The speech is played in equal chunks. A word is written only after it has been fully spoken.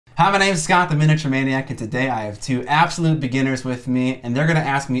Hi, my name's Scott, the Miniature Maniac, and today I have two absolute beginners with me, and they're going to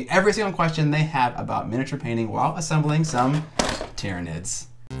ask me every single question they have about miniature painting while assembling some Tyranids.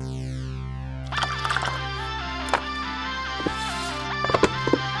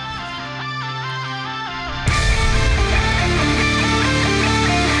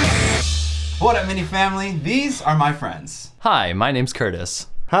 What up, Mini family? These are my friends. Hi, my name's Curtis.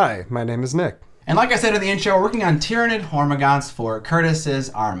 Hi, my name is Nick. And like I said in the intro, we're working on Tyranid Hormagaunts for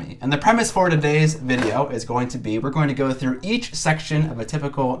Curtis's army. And the premise for today's video is going to be, we're going to go through each section of a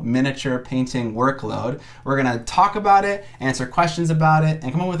typical miniature painting workload. We're gonna talk about it, answer questions about it,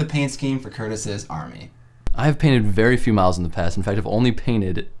 and come up with a paint scheme for Curtis's army. I've painted very few models in the past. In fact, I've only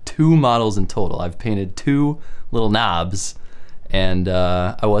painted 2 models in total. I've painted 2 little knobs, and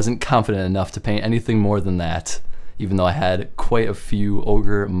I wasn't confident enough to paint anything more than that, even though I had quite a few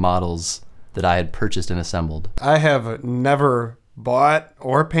ogre models that I had purchased and assembled. I have never bought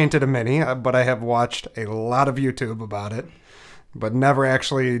or painted a mini, but I have watched a lot of YouTube about it, but never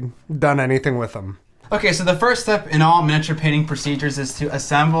actually done anything with them. Okay, so the first step in all miniature painting procedures is to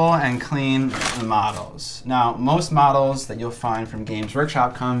assemble and clean the models. Now, most models that you'll find from Games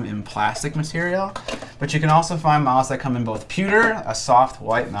Workshop come in plastic material, but you can also find models that come in both pewter, a soft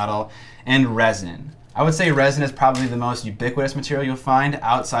white metal, and resin. I would say resin is probably the most ubiquitous material you'll find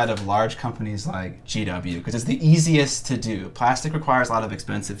outside of large companies like GW, because it's the easiest to do. Plastic requires a lot of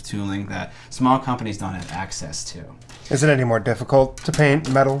expensive tooling that small companies don't have access to. Is it any more difficult to paint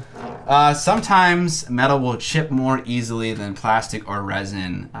metal? Sometimes metal will chip more easily than plastic or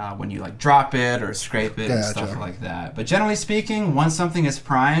resin when you like drop it or scrape it and stuff like that. But generally speaking, once something is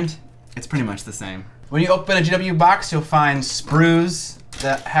primed, it's pretty much the same. When you open a GW box, you'll find sprues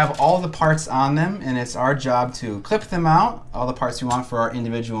that have all the parts on them, and it's our job to clip them out, all the parts we want for our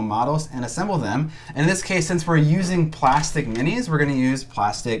individual models, and assemble them. And in this case, since we're using plastic minis, we're going to use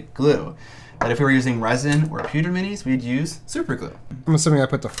plastic glue. But if we were using resin or pewter minis, we'd use super glue. I'm assuming I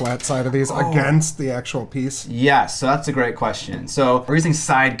put the flat side of these against the actual piece. Yes, so that's a great question. So we're using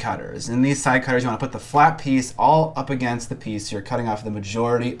side cutters. In these side cutters, you want to put the flat piece all up against the piece. So you're cutting off the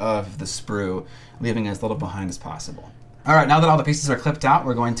majority of the sprue, leaving as little behind as possible. All right, now that all the pieces are clipped out,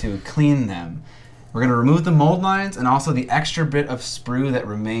 we're going to clean them. We're going to remove the mold lines and also the extra bit of sprue that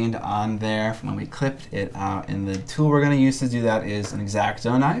remained on there from when we clipped it out. And the tool we're going to use to do that is an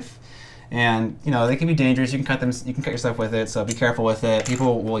X-Acto knife. And you know, they can be dangerous. You can cut them. You can cut yourself with it, so be careful with it.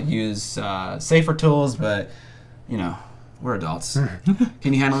 People will use safer tools, but you know, we're adults.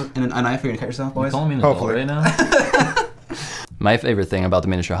 Can you handle a knife? Are you gonna cut yourself, boys? You calling me an adult right now? My favorite thing about the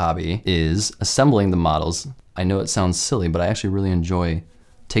miniature hobby is assembling the models. I know it sounds silly, but I actually really enjoy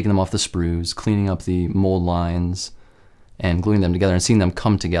taking them off the sprues, cleaning up the mold lines, and gluing them together and seeing them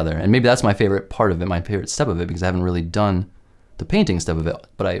come together. And maybe that's my favorite part of it, my favorite step of it, because I haven't really done the painting step of it,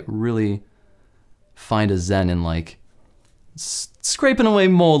 but I really find a zen in like scraping away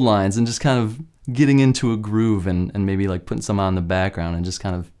mold lines and just kind of getting into a groove and maybe like putting some on in the background and just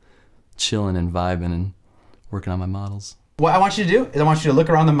kind of chilling and vibing and working on my models. What I want you to do is I want you to look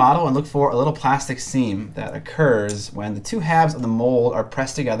around the model and look for a little plastic seam that occurs when the two halves of the mold are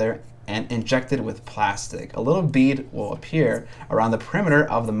pressed together and injected with plastic. A little bead will appear around the perimeter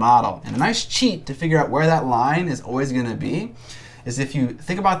of the model. And a nice cheat to figure out where that line is always going to be is if you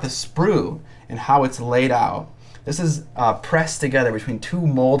think about the sprue and how it's laid out. This is pressed together between 2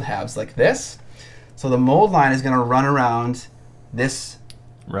 mold halves like this. So the mold line is going to run around this,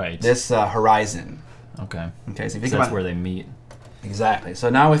 horizon. Okay. Okay. So if you think that's where they meet. Exactly. So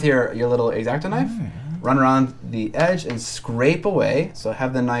now with your little X-Acto knife, run around the edge and scrape away. So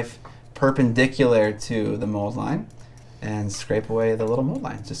have the knife perpendicular to the mold line and scrape away the little mold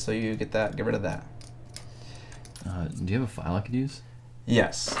line just so you get rid of that. Do you have a file I could use?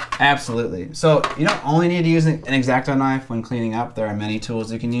 Yes, absolutely. So you don't only need to use an X-Acto knife when cleaning up. There are many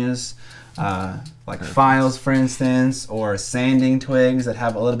tools you can use, like files, for instance, or sanding twigs that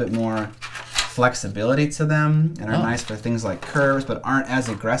have a little bit more flexibility to them and are nice for things like curves but aren't as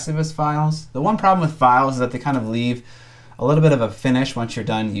aggressive as files. The one problem with files is that they kind of leave a little bit of a finish once you're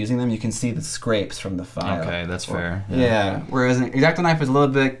done using them. You can see the scrapes from the file. Okay, that's fair. Yeah. Whereas an X-Acto knife is a little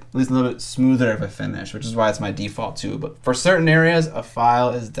bit smoother of a finish, which is why it's my default too. But for certain areas, a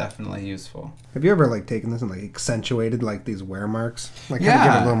file is definitely useful. Have you ever like taken this and like accentuated like these wear marks? Like kind of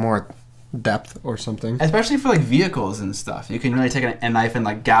give it a little more depth or something? Especially for like vehicles and stuff. You can really take a knife and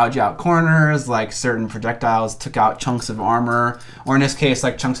like gouge out corners, like certain projectiles took out chunks of armor, or in this case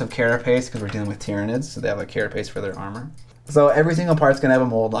like chunks of carapace because we're dealing with Tyranids, so they have like carapace for their armor. So every single part's gonna have a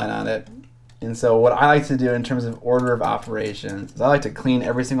mold line on it. And so what I like to do in terms of order of operations is I like to clean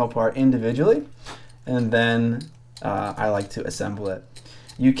every single part individually, and then I like to assemble it.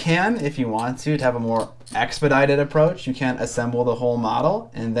 You can, if you want to have a more expedited approach, you can assemble the whole model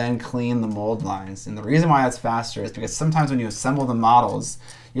and then clean the mold lines. And the reason why that's faster is because sometimes when you assemble the models,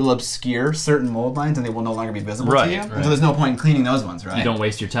 you'll obscure certain mold lines and they will no longer be visible to you. Right. And so there's no point in cleaning those ones, right? You don't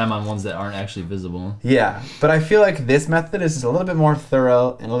waste your time on ones that aren't actually visible. Yeah, but I feel like this method is just a little bit more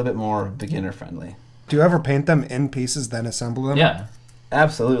thorough and a little bit more beginner friendly. Do you ever paint them in pieces, then assemble them? Yeah.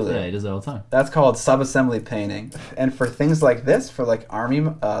 Absolutely. Yeah, he does that all the time. That's called sub-assembly painting. And for things like this, for like army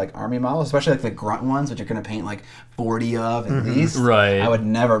models, especially like the grunt ones, which you're gonna paint like 40 of at least, Right. I would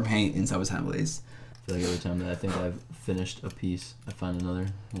never paint in sub-assemblies. I feel like every time that I think I've finished a piece, I find another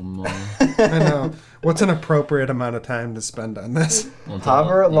one more. I know. What's an appropriate amount of time to spend on this?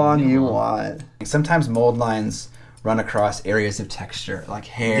 However long you want. Sometimes mold lines run across areas of texture, like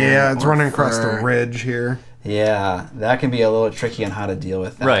hair. Yeah, it's or running across the fur. ridge here. Yeah, that can be a little tricky on how to deal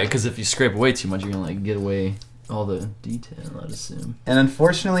with that. Right, because if you scrape away too much, you're gonna like get away all the detail, I'd assume. And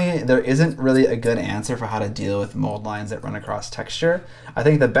unfortunately, there isn't really a good answer for how to deal with mold lines that run across texture. I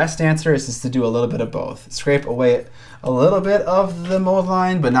think the best answer is just to do a little bit of both. Scrape away a little bit of the mold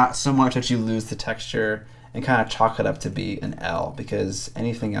line, but not so much that you lose the texture, and kind of chalk it up to be an L, because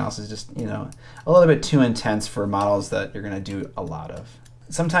anything else is just, you know, a little bit too intense for models that you're gonna do a lot of.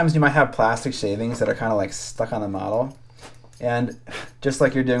 Sometimes you might have plastic shavings that are kind of like stuck on the model, and just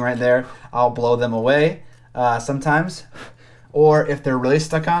like you're doing right there, I'll blow them away sometimes. Or if they're really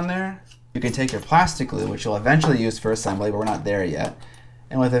stuck on there, you can take your plastic glue, which you'll eventually use for assembly, but we're not there yet,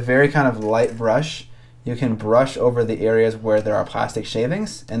 and with a very kind of light brush, you can brush over the areas where there are plastic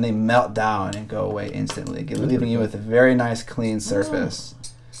shavings, and they melt down and go away instantly, leaving you with a very nice clean surface.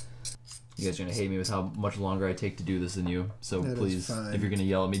 You guys are gonna hate me with how much longer I take to do this than you. So That is please, fine. if you're gonna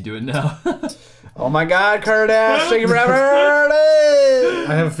yell at me, do it now. Oh my God, Curtis! Thank you forever!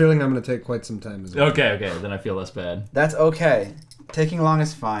 I have a feeling I'm going to take quite some time as well. Okay, then I feel less bad. That's okay. Taking long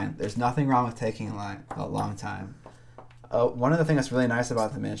is fine. There's nothing wrong with taking a long time. One of the things that's really nice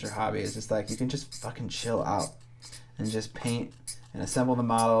about the miniature hobby is just like you can just fucking chill out and just paint and assemble the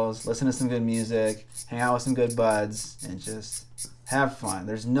models, listen to some good music, hang out with some good buds, and just have fun.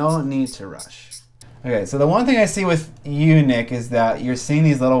 There's no need to rush. Okay, so the one thing I see with you, Nick, is that you're seeing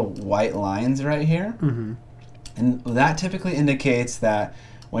these little white lines right here. Mm-hmm. And that typically indicates that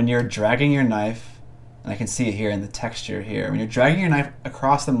when you're dragging your knife, and I can see it here in the texture here, when you're dragging your knife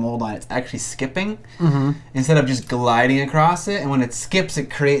across the mold line, it's actually skipping instead of just gliding across it. And when it skips, it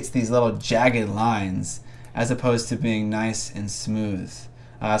creates these little jagged lines as opposed to being nice and smooth.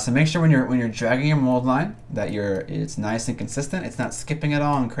 So make sure when you're dragging your mold line that it's nice and consistent. It's not skipping at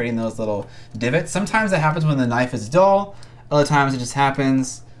all and creating those little divots. Sometimes that happens when the knife is dull. Other times it just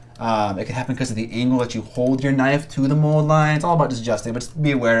happens. It can happen because of the angle that you hold your knife to the mold line. It's all about just adjusting, but just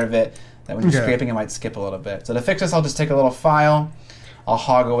be aware of it, that when you're scraping, it might skip a little bit. So to fix this, I'll just take a little file. I'll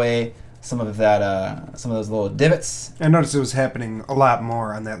hog away some of those little divots. I noticed it was happening a lot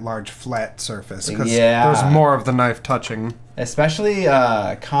more on that large flat surface because Yeah. there's more of the knife touching. Especially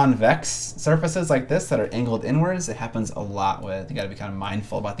convex surfaces like this that are angled inwards, it happens a lot with. You gotta be kind of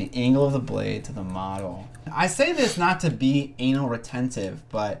mindful about the angle of the blade to the model. I say this not to be anal retentive,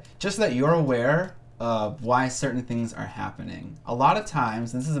 but just so that you're aware of why certain things are happening. A lot of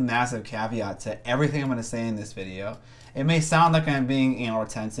times, and this is a massive caveat to everything I'm gonna say in this video, it may sound like I'm being anal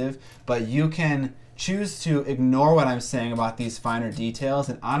retentive, but you can choose to ignore what I'm saying about these finer details,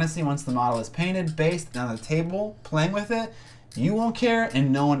 and honestly, once the model is painted, based, and on the table, playing with it, you won't care,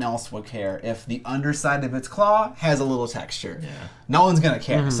 and no one else will care if the underside of its claw has a little texture. Yeah. No one's gonna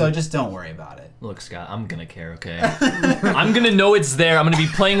care, so just don't worry about it. Look, Scott, I'm gonna care, okay? I'm gonna know it's there. I'm gonna be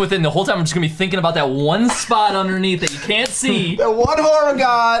playing with it, and the whole time I'm just gonna be thinking about that one spot underneath that you can't see. The one horror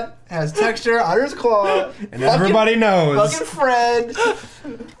god has texture under his claw, And everybody knows. Fucking Fred.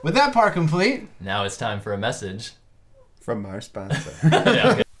 With that part complete, Now it's time for a message. From our sponsor.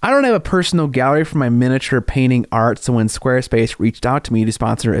 Yeah, okay. I don't have a personal gallery for my miniature painting art, so when Squarespace reached out to me to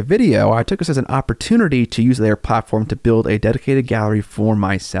sponsor a video, I took this as an opportunity to use their platform to build a dedicated gallery for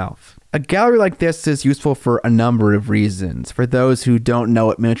myself. A gallery like this is useful for a number of reasons. For those who don't know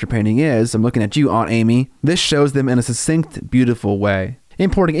what miniature painting is, I'm looking at you, Aunt Amy. This shows them in a succinct, beautiful way.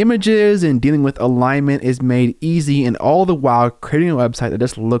 Importing images and dealing with alignment is made easy, and all the while creating a website that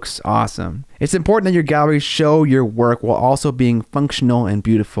just looks awesome. It's important that your galleries show your work while also being functional and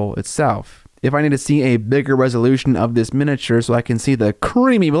beautiful itself. If I need to see a bigger resolution of this miniature so I can see the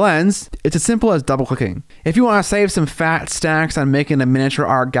creamy blends, it's as simple as double clicking. If you want to save some fat stacks on making a miniature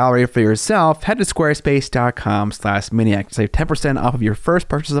art gallery for yourself, head to squarespace.com/Miniac to save 10% off of your first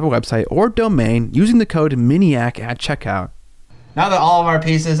purchase of a website or domain using the code Miniac at checkout. Now that all of our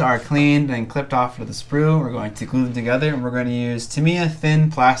pieces are cleaned and clipped off to the sprue, we're going to glue them together, and we're going to use Tamiya thin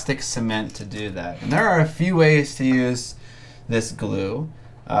plastic cement to do that. And there are a few ways to use this glue.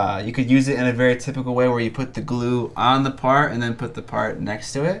 You could use it in a very typical way where you put the glue on the part and then put the part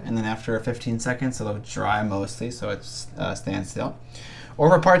next to it, and then after 15 seconds it'll dry mostly so it stands still. Or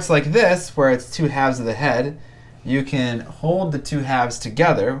for parts like this, where it's two halves of the head, you can hold the two halves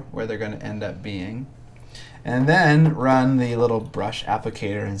together where they're going to end up being, and then run the little brush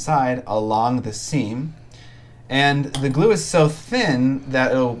applicator inside along the seam. And the glue is so thin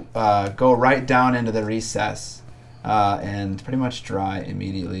that it'll go right down into the recess and pretty much dry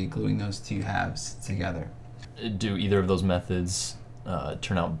immediately, gluing those two halves together. Do either of those methods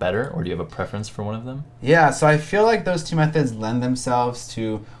turn out better, or do you have a preference for one of them? Yeah, so I feel like those two methods lend themselves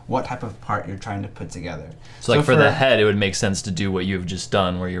to what type of part you're trying to put together. So like for the head, it would make sense to do what you've just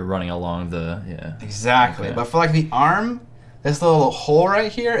done, where you're running along the, Exactly, okay. But for like the arm, this little hole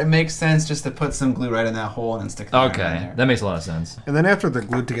right here, it makes sense just to put some glue right in that hole and then stick the arm in there. That makes a lot of sense. And then after they're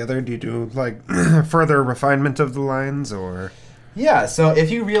glued together, do you do like further refinement of the lines, or? Yeah, so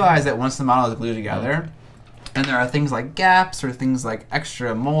if you realize that once the model is glued together, and there are things like gaps or things like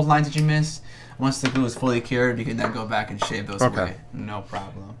extra mold lines that you miss, once the glue is fully cured, you can then go back and shave those away. No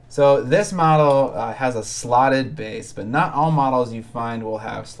problem. So this model has a slotted base, but not all models you find will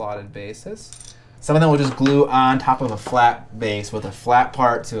have slotted bases. Some of them will just glue on top of a flat base with a flat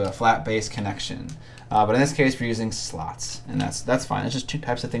part to a flat base connection. But in this case, we're using slots, and that's fine. It's just two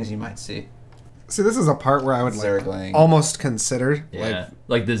types of things you might see. See, this is a part where I would like almost consider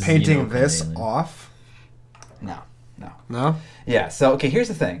like this painting this off. No? Yeah, so okay, here's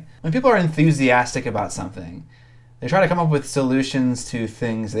the thing. When people are enthusiastic about something, they try to come up with solutions to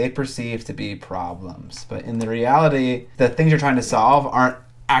things they perceive to be problems. But in the reality, the things you're trying to solve aren't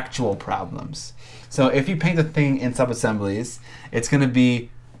actual problems. So if you paint the thing in sub-assemblies, it's going to be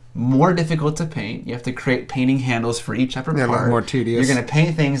more difficult to paint. You have to create painting handles for each separate part. A lot more tedious. You're going to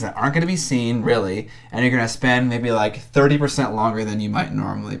paint things that aren't going to be seen, really, and you're going to spend maybe like 30% longer than you might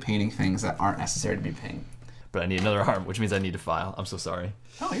normally painting things that aren't necessary to be painted. But I need another arm, which means I need to file. I'm so sorry.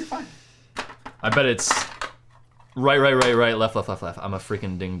 Oh, you're fine. I bet it's right, left. I'm a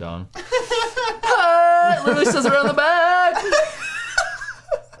freaking ding dong. It literally says it on the back.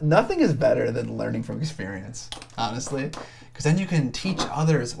 Nothing is better than learning from experience, honestly, because then you can teach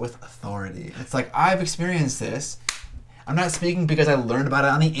others with authority. It's like, I've experienced this. I'm not speaking because I learned about it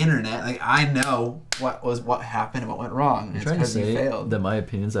on the internet. Like, I know what happened and what went wrong. I'm trying to say that my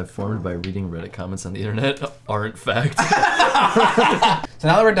opinions I've formed by reading Reddit comments on the internet aren't fact. So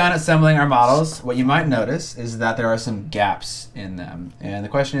now that we're done assembling our models, what you might notice is that there are some gaps in them. And the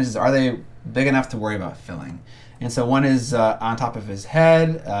question is are they big enough to worry about filling? And so one is on top of his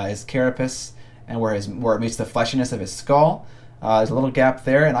head, his carapace, and where it meets the fleshiness of his skull. There's a little gap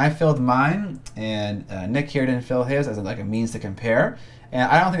there, and I filled mine, and Nick here didn't fill his as like a means to compare. And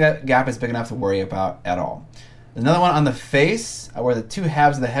I don't think that gap is big enough to worry about at all. Another one on the face, where the two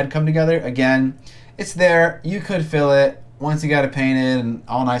halves of the head come together. Again, it's there. You could fill it. Once you got it painted and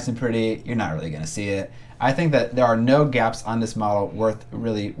all nice and pretty, you're not really going to see it. I think that there are no gaps on this model worth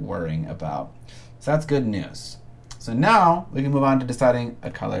really worrying about. So that's good news. So now we can move on to deciding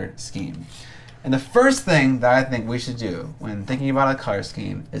a color scheme. And the first thing that I think we should do when thinking about a color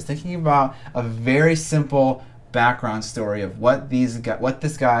scheme is thinking about a very simple background story of where these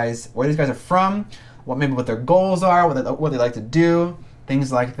guys are from, what their goals are, what they like to do,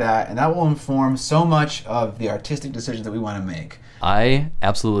 things like that. And that will inform so much of the artistic decisions that we want to make. I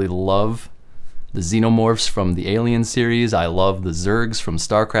absolutely love the xenomorphs from the Alien series. I love the Zergs from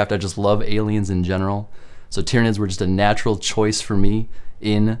StarCraft. I just love aliens in general. So Tyranids were just a natural choice for me.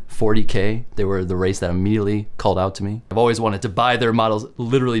 In 40K, they were the race that immediately called out to me. I've always wanted to buy their models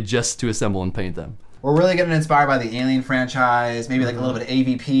literally just to assemble and paint them. We're really getting inspired by the Alien franchise, maybe like a little bit of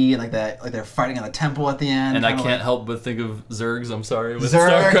AVP and like that, like they're fighting on the temple at the end. And I can't help but think of Zergs. I'm sorry, with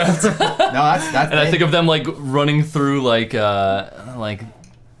Zergs. StarCraft. No, that's. And I think of them like running through like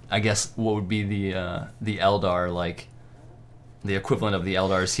I guess what would be the Eldar, like the equivalent of the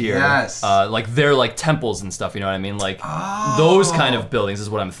Eldars here. Yes. Like they're like temples and stuff, you know what I mean? Like those kind of buildings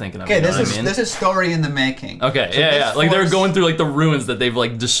is what I'm thinking of. Okay, you know this is story in the making. Okay, so yeah. Like they're going through like the ruins that they've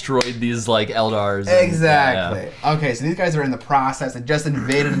like destroyed these like Eldars. Exactly. Okay, so these guys are in the process. They just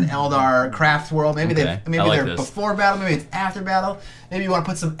invaded an Eldar craft world. Maybe they're before battle, maybe it's after battle. Maybe you want to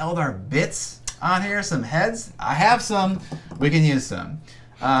put some Eldar bits on here, some heads. I have some. We can use some.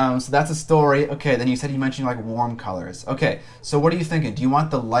 So that's a story. Okay, then you mentioned like warm colors. Okay, so what are you thinking? Do you want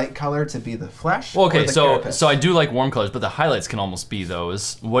the light color to be the flesh? Well, okay, or the so carapace? I do like warm colors, but the highlights can almost be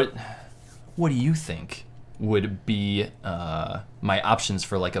those. What do you think would be my options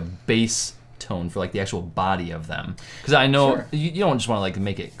for like a base tone for like the actual body of them. Because I know Sure. you don't just want to like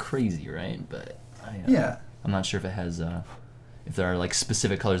make it crazy, right? But Yeah. I'm not sure if it has if there are like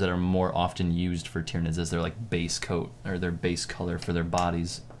specific colors that are more often used for Tyranids as their like base coat or their base color for their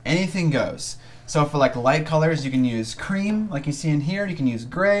bodies. Anything goes. So for like light colors, you can use cream, like you see in here. You can use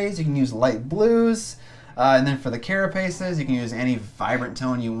grays. You can use light blues. And then for the carapaces, you can use any vibrant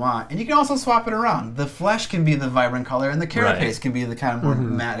tone you want. And you can also swap it around. The flesh can be the vibrant color, and the carapace can be the kind of more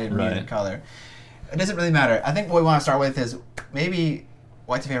matted, muted color. It doesn't really matter. I think what we want to start with is maybe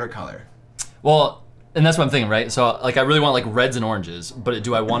what's your favorite color? Well, and that's what I'm thinking, right? So like I really want like reds and oranges, but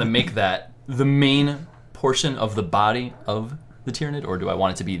do I want to make that the main portion of the body of the Tyranid, or do I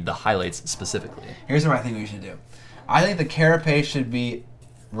want it to be the highlights specifically? Here's what I think we should do. I think the carapace should be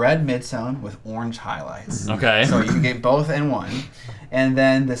red midtone with orange highlights. Okay. So you can get both in one. And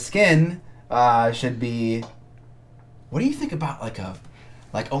then the skin should be, what do you think about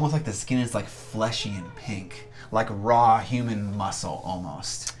like almost like the skin is like fleshy and pink, like raw human muscle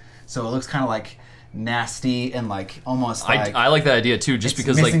almost. So it looks kind of like nasty and like almost like I like that idea too, just it's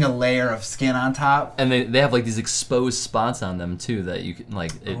because missing like a layer of skin on top. and they have like these exposed spots on them too that you can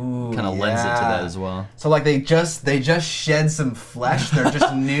like it kind of lends it to that as well. So like they just shed some flesh. They're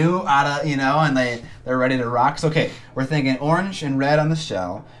just new out of, and they're ready to rock. So okay, we're thinking orange and red on the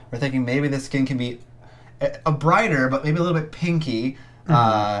shell. We're thinking maybe the skin can be a brighter, but maybe a little bit pinky.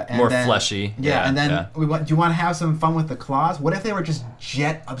 And More then, fleshy. Yeah, and then do you want to have some fun with the claws? What if they were just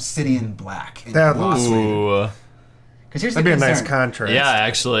jet obsidian black? That looks Ooh. Because here's the That'd be a concern. nice contrast. Yeah,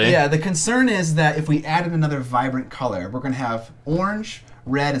 actually. Yeah, the concern is that if we added another vibrant color, we're going to have orange,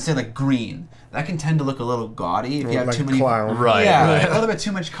 red, and say like green. That can tend to look a little gaudy if you have like too many. clown. Right. Yeah, Right. a little bit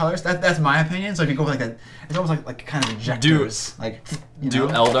too much colors. That's my opinion. So if you go with like it's almost like kind of injectors. Do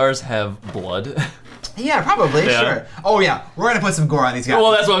Eldars have blood? Yeah, probably. Yeah. Sure. Oh yeah, we're gonna put some gore on these guys.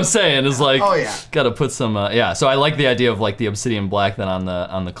 Well, that's what I'm saying. Is like, Oh, yeah. gotta put some. Yeah. So I like the idea of like the obsidian black then on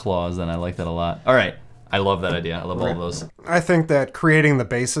the claws. Then I like that a lot. All right, I love that idea. I love all of those. I think that creating the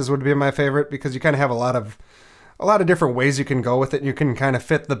bases would be my favorite because you kind of have a lot of different ways you can go with it. You can kind of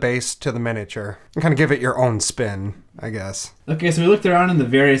fit the base to the miniature and kind of give it your own spin, I guess. Okay, so we looked around in the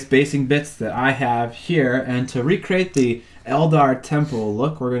various basing bits that I have here, and to recreate the Eldar Temple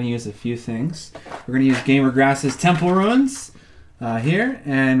look, we're going to use a few things. We're going to use Gamergrass's Temple Ruins here,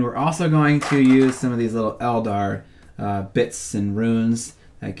 and we're also going to use some of these little Eldar bits and runes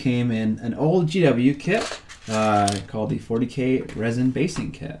that came in an old GW kit called the 40K Resin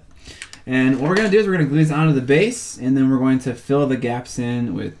Basing Kit. And what we're going to do is we're going to glue these onto the base, and then we're going to fill the gaps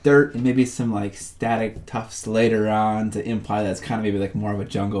in with dirt and maybe some like static tufts later on to imply that it's kind of maybe like more of a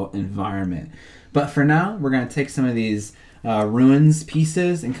jungle environment. But for now, we're going to take some of these ruins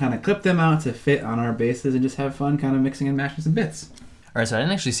pieces and kind of clip them out to fit on our bases and just have fun kind of mixing and matching some bits. All right. So I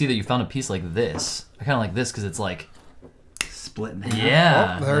didn't actually see that you found a piece like this. I kind of like this because it's like, split in half.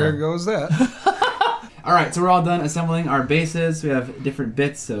 yeah. There goes that. All right, so we're all done assembling our bases. We have different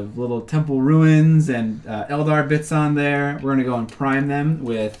bits of little temple ruins and Eldar bits on there. We're going to go and prime them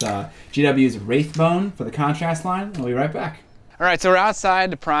with GW's Wraithbone for the contrast line. We'll be right back. All right, so we're outside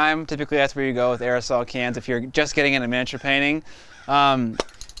to prime. Typically that's where you go with aerosol cans if you're just getting into miniature painting.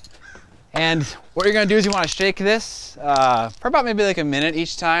 And what you're going to do is you want to shake this for about maybe like a minute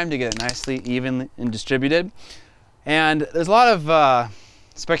each time to get it nicely even and distributed. And there's a lot of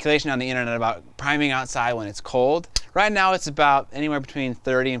speculation on the internet about priming outside when it's cold. Right now it's about anywhere between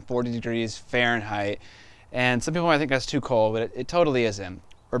 30 and 40 degrees Fahrenheit. And some people might think that's too cold, but it totally isn't.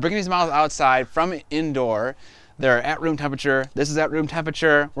 We're bringing these models outside from indoor. They're at room temperature. This is at room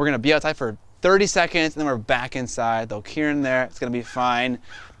temperature. We're gonna be outside for 30 seconds and then we're back inside. They'll cure in there. It's gonna be fine.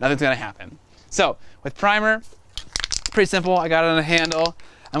 Nothing's gonna happen. So with primer, pretty simple. I got it on a handle.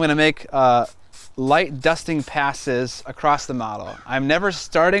 I'm gonna make light dusting passes across the model. I'm never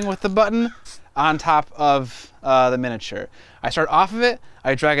starting with the button on top of the miniature. I start off of it,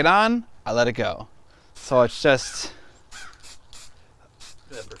 I drag it on, I let it go. So it's just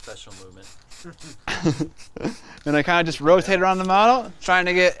Good professional movement. and I kind of just rotate around the model, trying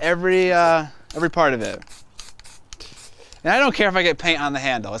to get every part of it. And I don't care if I get paint on the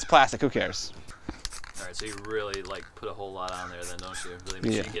handle. It's plastic. Who cares? All right. So you really like put a whole lot on there, then, don't you? Really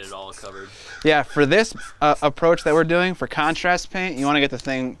make sure you get it all covered. Yeah. For this approach that we're doing for contrast paint, you want to get the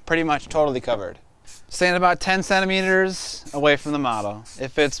thing pretty much totally covered. Staying about 10 centimeters away from the model.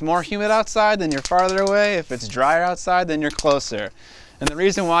 If it's more humid outside, then you're farther away. If it's drier outside, then you're closer. And the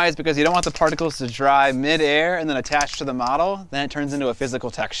reason why is because you don't want the particles to dry mid-air and then attach to the model. Then it turns into a physical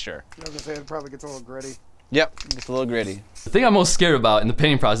texture. I was gonna say it probably gets a little gritty. Yep, it's a little gritty. The thing I'm most scared about in the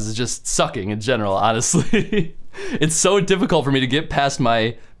painting process is just sucking in general, honestly. It's so difficult for me to get past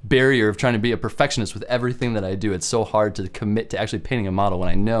my barrier of trying to be a perfectionist with everything that I do. It's so hard to commit to actually painting a model when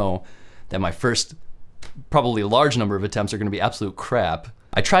I know that my first, probably large number of attempts are gonna be absolute crap.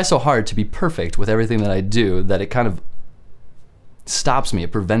 I try so hard to be perfect with everything that I do that it kind of stops me,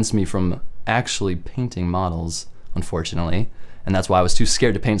 it prevents me from actually painting models, unfortunately. And that's why I was too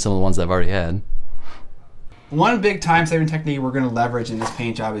scared to paint some of the ones that I've already had. One big time-saving technique we're going to leverage in this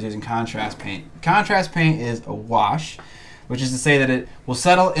paint job is using contrast paint. Contrast paint is a wash, which is to say that it will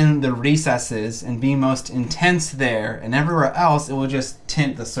settle in the recesses and be most intense there, and everywhere else it will just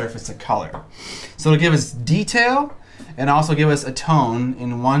tint the surface a color. So it'll give us detail and also give us a tone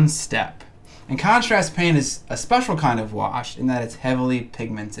in one step. And contrast paint is a special kind of wash in that it's heavily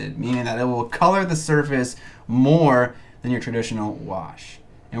pigmented, meaning that it will color the surface more than your traditional wash.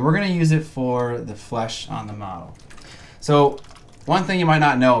 And we're going to use it for the flesh on the model. So one thing you might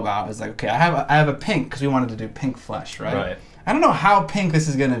not know about is like, okay, I have a pink because we wanted to do pink flesh, right? Right. I don't know how pink this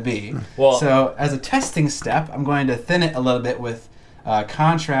is going to be. Well, so as a testing step, I'm going to thin it a little bit with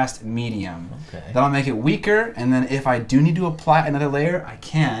contrast medium. Okay. That'll make it weaker, and then if I do need to apply another layer, I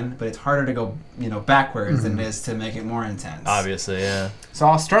can, but it's harder to go, backwards than it is to make it more intense. Obviously, yeah. So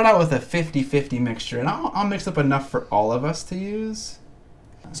I'll start out with a 50-50 mixture, and I'll mix up enough for all of us to use.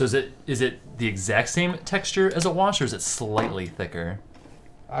 So is it the exact same texture as a wash, or is it slightly thicker?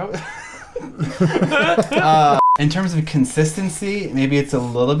 In terms of consistency, maybe it's a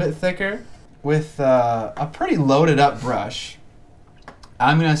little bit thicker. With a pretty loaded up brush,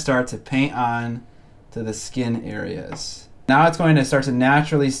 I'm going to start to paint on to the skin areas. Now it's going to start to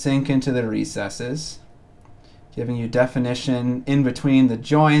naturally sink into the recesses, giving you definition in between the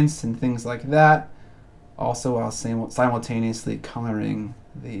joints and things like that, also while simultaneously coloring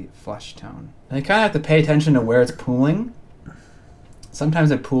the flesh tone. And you kind of have to pay attention to where it's pooling. Sometimes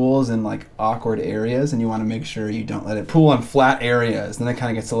it pools in like awkward areas, and you want to make sure you don't let it pool in flat areas. Then it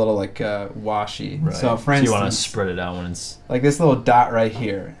kind of gets a little like washy. Right. So for instance, you want to spread it out when it's like this little dot right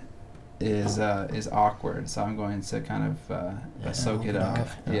here is awkward. So I'm going to kind of soak it up.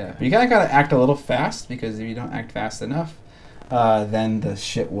 Okay. Yeah, but you kind of got to act a little fast, because if you don't act fast enough, then the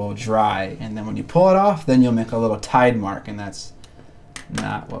shit will dry, and then when you pull it off, then you'll make a little tide mark, and that's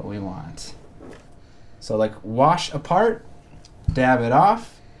not what we want. So like wash apart, dab it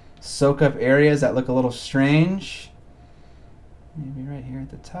off, soak up areas that look a little strange, maybe right here at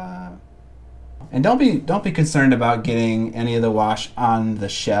the top. And don't be concerned about getting any of the wash on the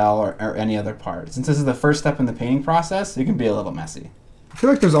shell or any other part. Since this is the first step in the painting process, it can be a little messy. I feel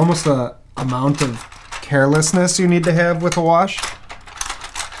like there's almost a amount of carelessness you need to have with a wash,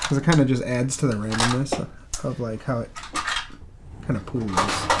 because it kind of just adds to the randomness of like how it kind of pools.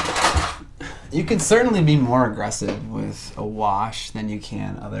 You can certainly be more aggressive with a wash than you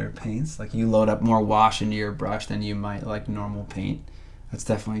can other paints. Like you load up more wash into your brush than you might like normal paint. That's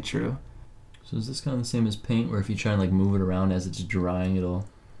definitely true. So is this kind of the same as paint, where if you try and like move it around as it's drying, it'll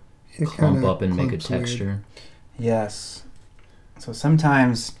It clump kinda up and make a clumps weird. texture? Yes. So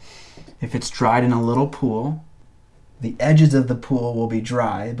sometimes if it's dried in a little pool, the edges of the pool will be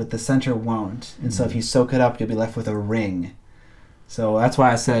dry, but the center won't. And so if you soak it up, you'll be left with a ring. So that's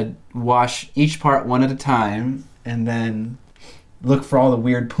why I said wash each part one at a time, and then look for all the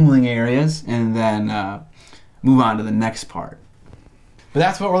weird pooling areas, and then move on to the next part. But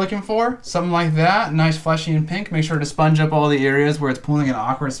that's what we're looking for, something like that, nice fleshy and pink. Make sure to sponge up all the areas where it's pooling in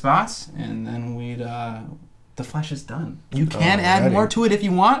awkward spots, and then the flesh is done. You can add more to it if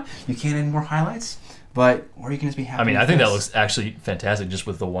you want. You can add more highlights, or you can just be happy. I mean, with I think this. that looks actually fantastic just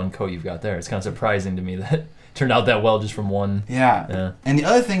with the one coat you've got there. It's kind of surprising to me that it turned out that well just from one. Yeah. And the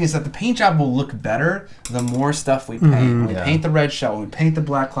other thing is that the paint job will look better the more stuff we paint. When we paint the red shell, when we paint the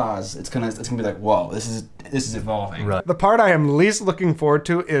black claws, it's gonna be like, whoa, this is evolving. Right. The part I am least looking forward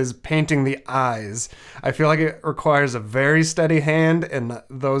to is painting the eyes. I feel like it requires a very steady hand, and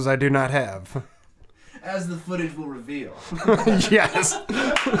those I do not have. As the footage will reveal. Yes.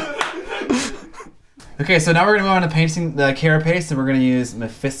 Okay, so now we're gonna move on to painting the carapace, and we're gonna use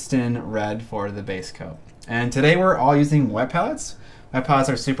Mephiston Red for the base coat. And today we're all using wet palettes. Wet palettes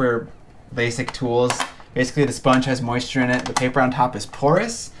are super basic tools. Basically, the sponge has moisture in it. The paper on top is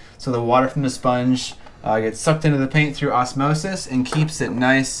porous, so the water from the sponge gets sucked into the paint through osmosis and keeps it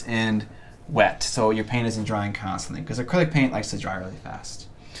nice and wet, so your paint isn't drying constantly, because acrylic paint likes to dry really fast.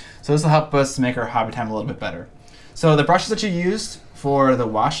 So this will help us make our hobby time a little bit better. So the brushes that you used for the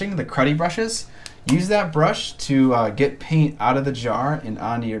washing, the cruddy brushes, use that brush to get paint out of the jar and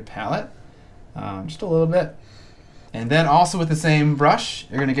onto your palette, just a little bit. And then also with the same brush,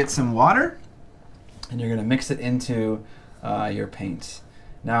 you're gonna get some water, and you're gonna mix it into your paint.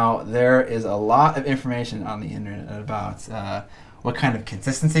 Now, there is a lot of information on the internet about what kind of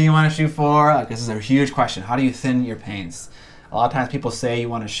consistency you want to shoot for. Like, this is a huge question. How do you thin your paints? A lot of times people say you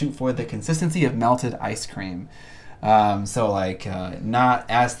want to shoot for the consistency of melted ice cream. So like not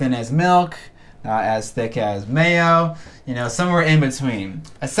as thin as milk, not as thick as mayo, you know, somewhere in between.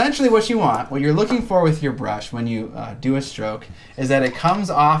 Essentially what you're looking for with your brush when you do a stroke is that it comes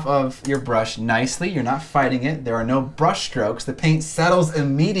off of your brush nicely. You're not fighting it. There are no brush strokes. The paint settles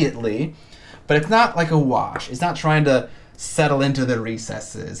immediately, but it's not like a wash. It's not trying to settle into the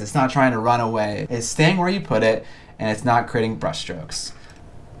recesses. It's not trying to run away. It's staying where you put it, and it's not creating brush strokes.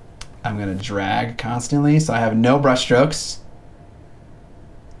 I'm gonna drag constantly, so I have no brush strokes.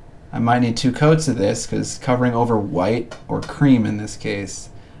 I might need 2 coats of this because covering over white, or cream in this case,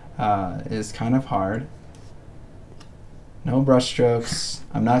 is kind of hard. No brush strokes.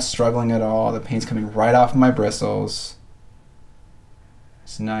 I'm not struggling at all. The paint's coming right off my bristles.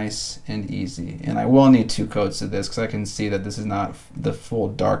 It's nice and easy. And I will need 2 coats of this because I can see that this is not the full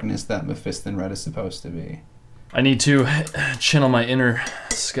darkness that Mephiston Red is supposed to be. I need to channel my inner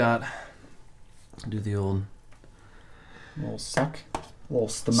Scott. Do the old little suck. Little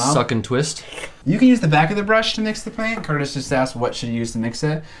stamp. Suck and twist. You can use the back of the brush to mix the paint. Curtis just asked what should you use to mix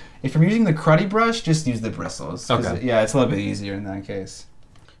it. If you're using the cruddy brush, just use the bristles. Okay. Yeah, it's a little bit easier in that case.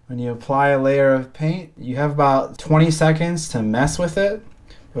 When you apply a layer of paint, you have about 20 seconds to mess with it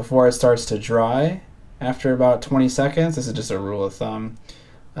before it starts to dry. After about 20 seconds, this is just a rule of thumb,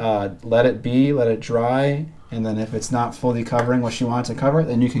 let it be, let it dry, and then if it's not fully covering what you want to cover,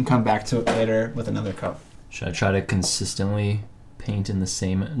 then you can come back to it later with another coat. Should I try to consistently paint in the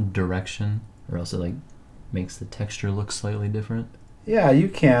same direction, or else it like makes the texture look slightly different? Yeah, you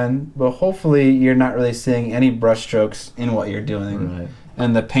can, but hopefully you're not really seeing any brush strokes in what you're doing. Right.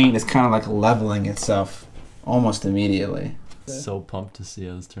 And the paint is kind of like leveling itself almost immediately. So pumped to see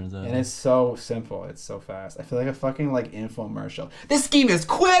how this turns out. And it's so simple. It's so fast. I feel like a fucking like infomercial. This scheme is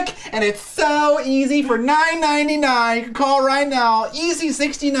quick and it's so easy for $9.99. You can call right now. Easy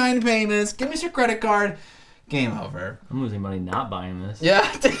 69 payments. Give me your credit card. Game over. I'm losing money not buying this.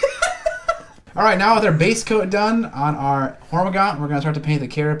 Yeah. All right, now with our base coat done on our Hormigaunt, we're going to start to paint the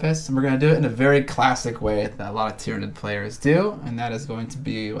carapace, and we're going to do it in a very classic way that a lot of Tyranid players do, and that is going to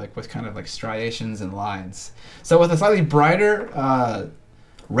be like with kind of like striations and lines. So with a slightly brighter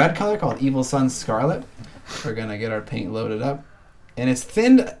red color called Evil Sun Scarlet, we're going to get our paint loaded up, and it's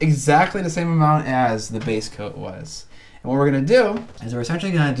thinned exactly the same amount as the base coat was. And what we're going to do is we're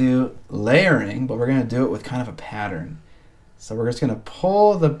essentially going to do layering, but we're going to do it with kind of a pattern. So we're just going to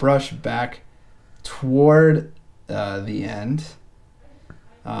pull the brush back toward the end,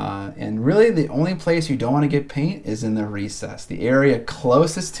 and really the only place you don't want to get paint is in the recess, the area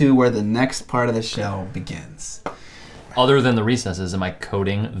closest to where the next part of the shell begins. Other than the recesses, am I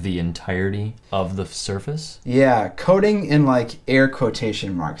coating the entirety of the surface? Yeah, coating in like air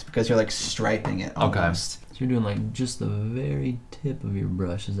quotation marks because you're like striping it almost. Okay. So you're doing like just the very tip of your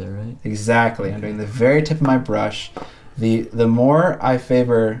brush, is that right? Exactly. I'm doing the very tip of my brush. The more I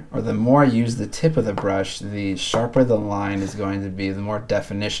favor, or the more I use the tip of the brush, the sharper the line is going to be, the more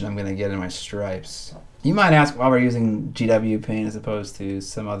definition I'm going to get in my stripes. You might ask why we're using GW paint as opposed to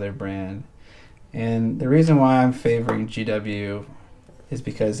some other brand. And the reason why I'm favoring GW is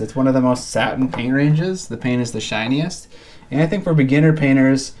because it's one of the most satin paint ranges. The paint is the shiniest. And I think for beginner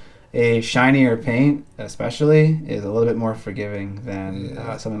painters, a shinier paint, especially, is a little bit more forgiving than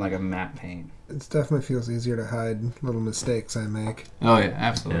something like a matte paint. It definitely feels easier to hide little mistakes I make. Oh yeah,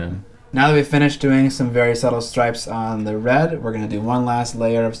 absolutely. Yeah. Now that we've finished doing some very subtle stripes on the red, we're going to do one last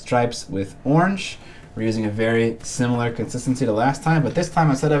layer of stripes with orange. We're using a very similar consistency to last time, but this time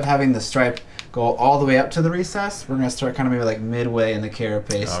instead of having the stripe go all the way up to the recess, we're going to start kind of maybe like midway in the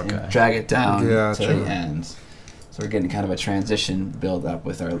carapace and drag it down to the end. So we're getting kind of a transition build up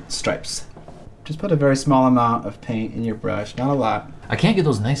with our stripes. Just put a very small amount of paint in your brush, not a lot. I can't get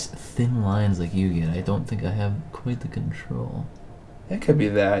those nice thin lines like you get. I don't think I have quite the control. It could be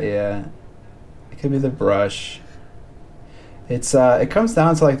that, yeah. It could be the brush. It's it comes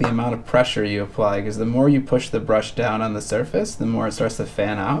down to like the amount of pressure you apply, because the more you push the brush down on the surface, the more it starts to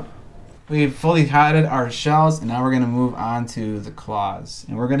fan out. We've fully hided our shells, and now we're going to move on to the claws.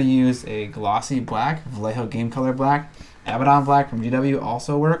 And we're going to use a glossy black, Vallejo Game Color Black. Abaddon Black from GW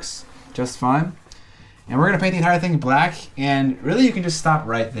also works just fine. And we're going to paint the entire thing black, and really you can just stop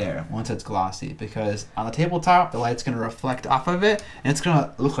right there once it's glossy, because on the tabletop the light's going to reflect off of it and it's going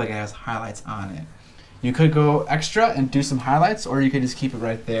to look like it has highlights on it. You could go extra and do some highlights, or you could just keep it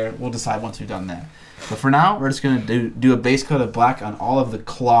right there. We'll decide once we've done that. But for now, we're just going to do a base coat of black on all of the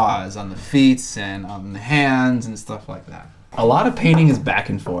claws, on the feet, and on the hands, and stuff like that. A lot of painting is back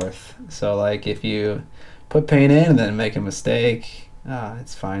and forth. So like if you put paint in and then make a mistake,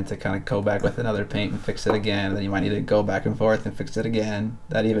 it's fine to kind of go back with another paint and fix it again. And then you might need to go back and forth and fix it again.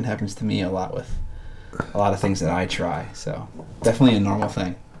 That even happens to me a lot with a lot of things that I try. So definitely a normal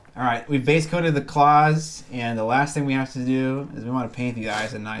thing. All right, we've base coated the claws, and the last thing we have to do is we want to paint the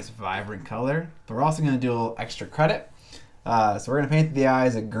eyes a nice vibrant color, but we're also going to do a little extra credit. So we're going to paint the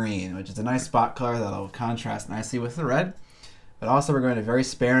eyes a green, which is a nice spot color that'll contrast nicely with the red, but also we're going to very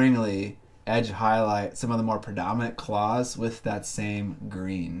sparingly edge highlight some of the more predominant claws with that same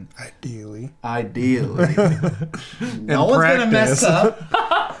green. Ideally. No one's going to mess up.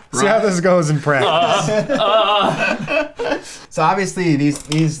 See how this goes in practice. So obviously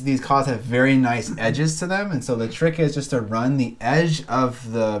these claws have very nice edges to them, and so the trick is just to run the edge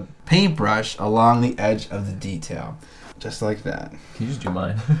of the paintbrush along the edge of the detail. Just like that. Can you just do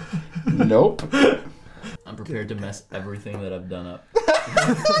mine? Nope. I'm prepared to mess everything that I've done up.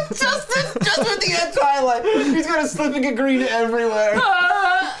 just with the edge highlight. He's gonna slip and get green everywhere.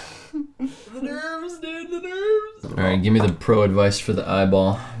 The nerves, dude, the nerves. All right, give me the pro advice for the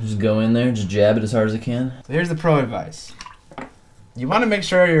eyeball. Just go in there, just jab it as hard as I can. So here's the pro advice. You want to make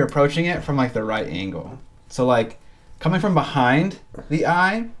sure you're approaching it from like the right angle. So like coming from behind the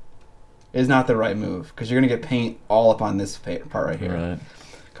eye is not the right move because you're gonna get paint all up on this part right here. Right.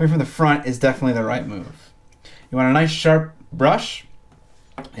 Coming from the front is definitely the right move. You want a nice sharp brush,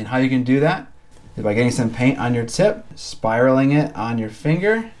 and how you can do that is by getting some paint on your tip, spiraling it on your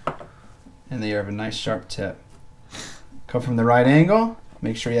finger, and then you have a nice sharp tip. Come from the right angle,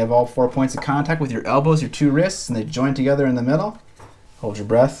 make sure you have all 4 points of contact with your elbows, your 2 wrists, and they join together in the middle. Hold your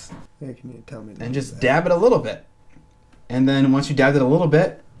breath. Yeah, can you tell me? And just dab it a little bit. And then once you dabbed it a little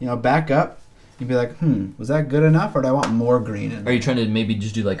bit, back up. You'd be like, was that good enough, or do I want more green in there? Are you trying to maybe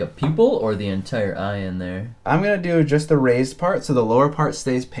just do like a pupil or the entire eye in there? I'm going to do just the raised part, so the lower part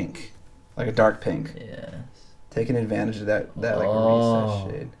stays pink, like a dark pink. Yes. Taking advantage of that like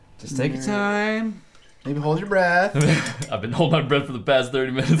recessed shade. Just take your time. Maybe hold your breath. I've been holding my breath for the past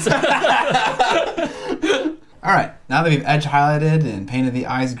 30 minutes. All right, now that we've edge highlighted and painted the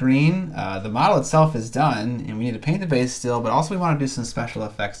eyes green, the model itself is done, and we need to paint the base still, but also we want to do some special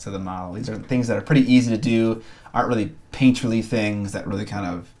effects to the model. These are things that are pretty easy to do, aren't really painterly things that really kind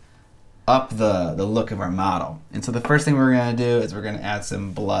of up the look of our model. And so the first thing we're going to do is we're going to add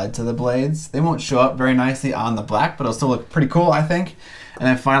some blood to the blades. They won't show up very nicely on the black, but it'll still look pretty cool, I think. And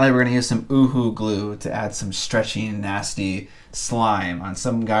then finally, we're going to use some Oohoo glue to add some stretchy, nasty slime on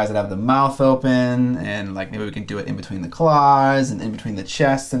some guys that have the mouth open, and like maybe we can do it in between the claws and in between the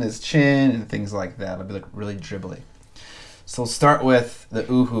chest and his chin and things like that. It'll be like really dribbly. So we'll start with the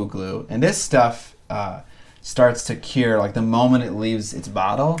Oohoo glue, and this stuff starts to cure like the moment it leaves its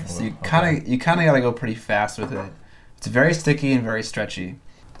bottle. So you kind of got to go pretty fast with it. It's very sticky and very stretchy.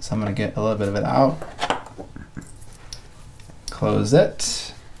 So I'm going to get a little bit of it out. Close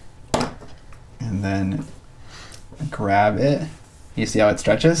it, and then grab it. You see how it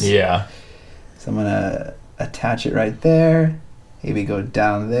stretches? Yeah. So I'm gonna attach it right there. Maybe go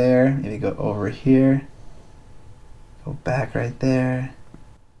down there. Maybe go over here. Go back right there.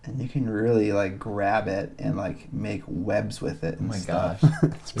 And you can really like grab it and like make webs with it. And oh my stuff. gosh.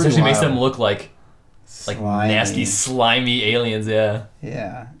 It actually makes them look like Slimy. nasty, slimy aliens, yeah.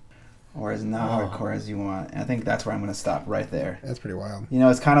 Yeah. Or as not hardcore as you want. And I think that's where I'm going to stop right there. That's pretty wild.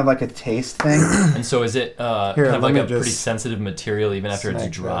 It's kind of like a taste thing. And so is it kind of like a pretty sensitive material even after it's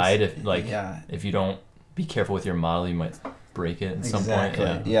dried? If you don't be careful with your model, you might break it at some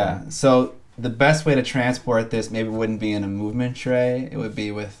point. Yeah. So the best way to transport this maybe wouldn't be in a movement tray. It would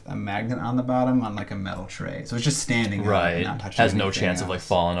be with a magnet on the bottom on like a metal tray. So it's just standing right. Not touching has no anything chance else. of like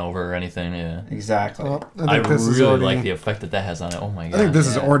falling over or anything. Yeah. Exactly. Well, I really like the effect that has on it. Oh my god. I think this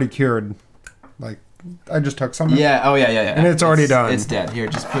is already cured. Like I just took some. Yeah. Oh yeah. And it's already done. It's dead. Here,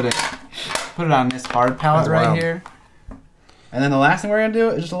 just put it on this hard palette right here. And then the last thing we're gonna do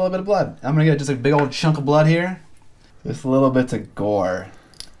is just a little bit of blood. I'm gonna get just a big old chunk of blood here, just a little bit of gore.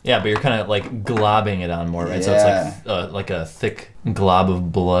 Yeah, but you're kind of like globbing it on more, right? Yeah. So it's like a thick glob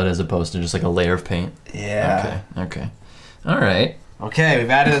of blood as opposed to just like a layer of paint. Yeah. Okay. All right. Okay, we've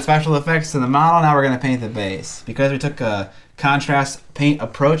added the special effects to the model. Now we're going to paint the base. Because we took a contrast paint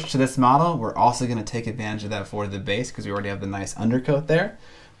approach to this model, we're also going to take advantage of that for the base because we already have the nice undercoat there.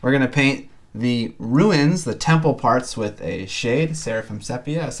 We're going to paint the ruins, the temple parts, with a shade, Seraphim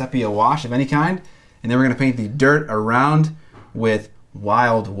Sepia, a sepia wash of any kind. And then we're going to paint the dirt around with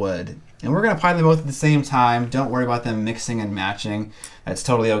wildwood. And we're gonna apply them both at the same time. Don't worry about them mixing and matching. That's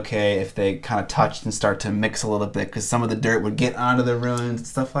totally okay if they kind of touch and start to mix a little bit, because some of the dirt would get onto the ruins and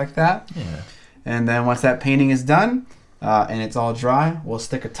stuff like that. Yeah. And then once that painting is done and it's all dry, we'll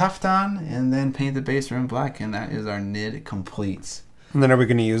stick a tuft on and then paint the base rim black, and that is our nid complete. And then are we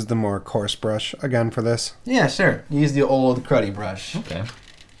going to use the more coarse brush again for this? Yeah, sure. Use the old cruddy brush. Okay.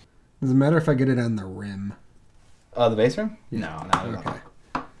 Does it matter if I get it on the rim? Oh, the base rim? No, not at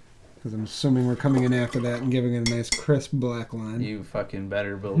all. Because I'm assuming we're coming in after that and giving it a nice crisp black line. You fucking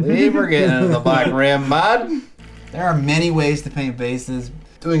better believe we're getting into the black rim, bud. There are many ways to paint bases.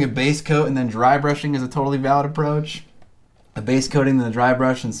 Doing a base coat and then dry brushing is a totally valid approach. A base coating, then a dry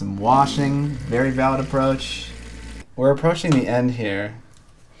brush, and some washing, very valid approach. We're approaching the end here.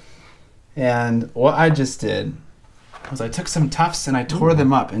 And what I just did was I took some tufts and I tore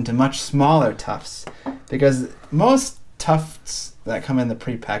them up into much smaller tufts. Because most tufts that come in the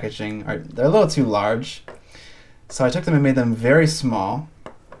pre-packaging they're a little too large. So I took them and made them very small.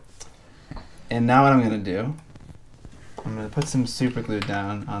 And now what I'm gonna do, I'm gonna put some super glue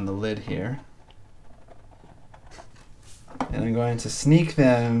down on the lid here. And I'm going to sneak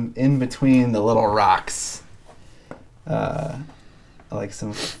them in between the little rocks. Like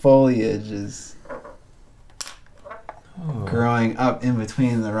some foliage is growing up in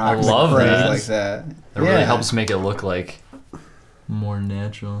between the rocks. I love that. Like that. It really helps make it look like more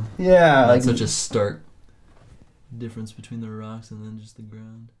natural. Yeah. Like such a stark difference between the rocks and then just the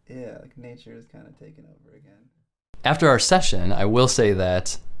ground. Yeah, like nature is kind of taking over again. After our session, I will say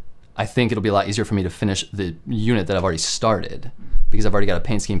that I think it'll be a lot easier for me to finish the unit that I've already started, because I've already got a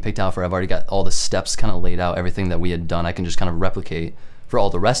paint scheme picked out for it. I've already got all the steps kind of laid out, everything that we had done. I can just kind of replicate for all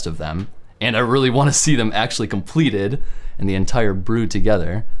the rest of them. And I really want to see them actually completed and the entire brew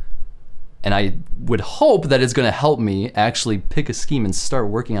together. And I would hope that it's going to help me actually pick a scheme and start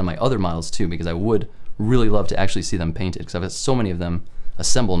working on my other models too, because I would really love to actually see them painted, because I've got so many of them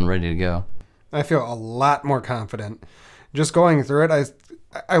assembled and ready to go. I feel a lot more confident. Just going through it,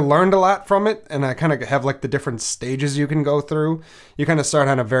 I learned a lot from it, and I kind of have like the different stages you can go through. You kind of start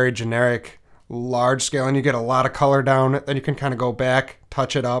on a very generic, large scale, and you get a lot of color down. Then you can kind of go back,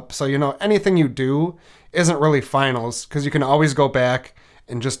 touch it up. So, you know, anything you do isn't really finals, because you can always go back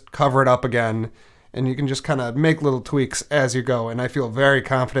and just cover it up again, and you can just kind of make little tweaks as you go. And I feel very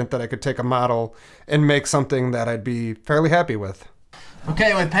confident that I could take a model and make something that I'd be fairly happy with.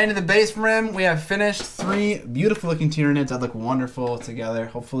 Okay, with painting the base rim, we have finished 3 beautiful looking Tyranids that look wonderful together.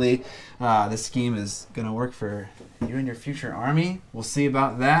 Hopefully this scheme is going to work for you and your future army. We'll see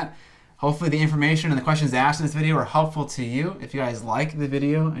about that. Hopefully the information and the questions asked in this video are helpful to you. If you guys like the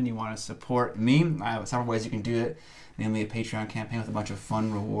video and you want to support me, I have several ways you can do it. Namely a Patreon campaign with a bunch of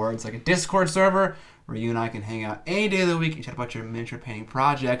fun rewards, like a Discord server where you and I can hang out any day of the week and chat about your miniature painting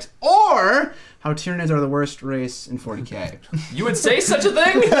projects, or how Tyranids are the worst race in 40K. You would say such a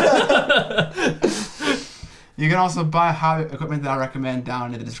thing? You can also buy hobby equipment that I recommend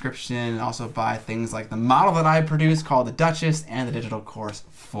down in the description, and also buy things like the model that I produce called the Duchess and the digital course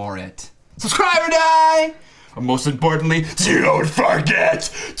for it. Subscribe or die! But most importantly, don't forget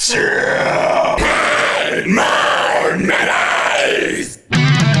to paint more minis!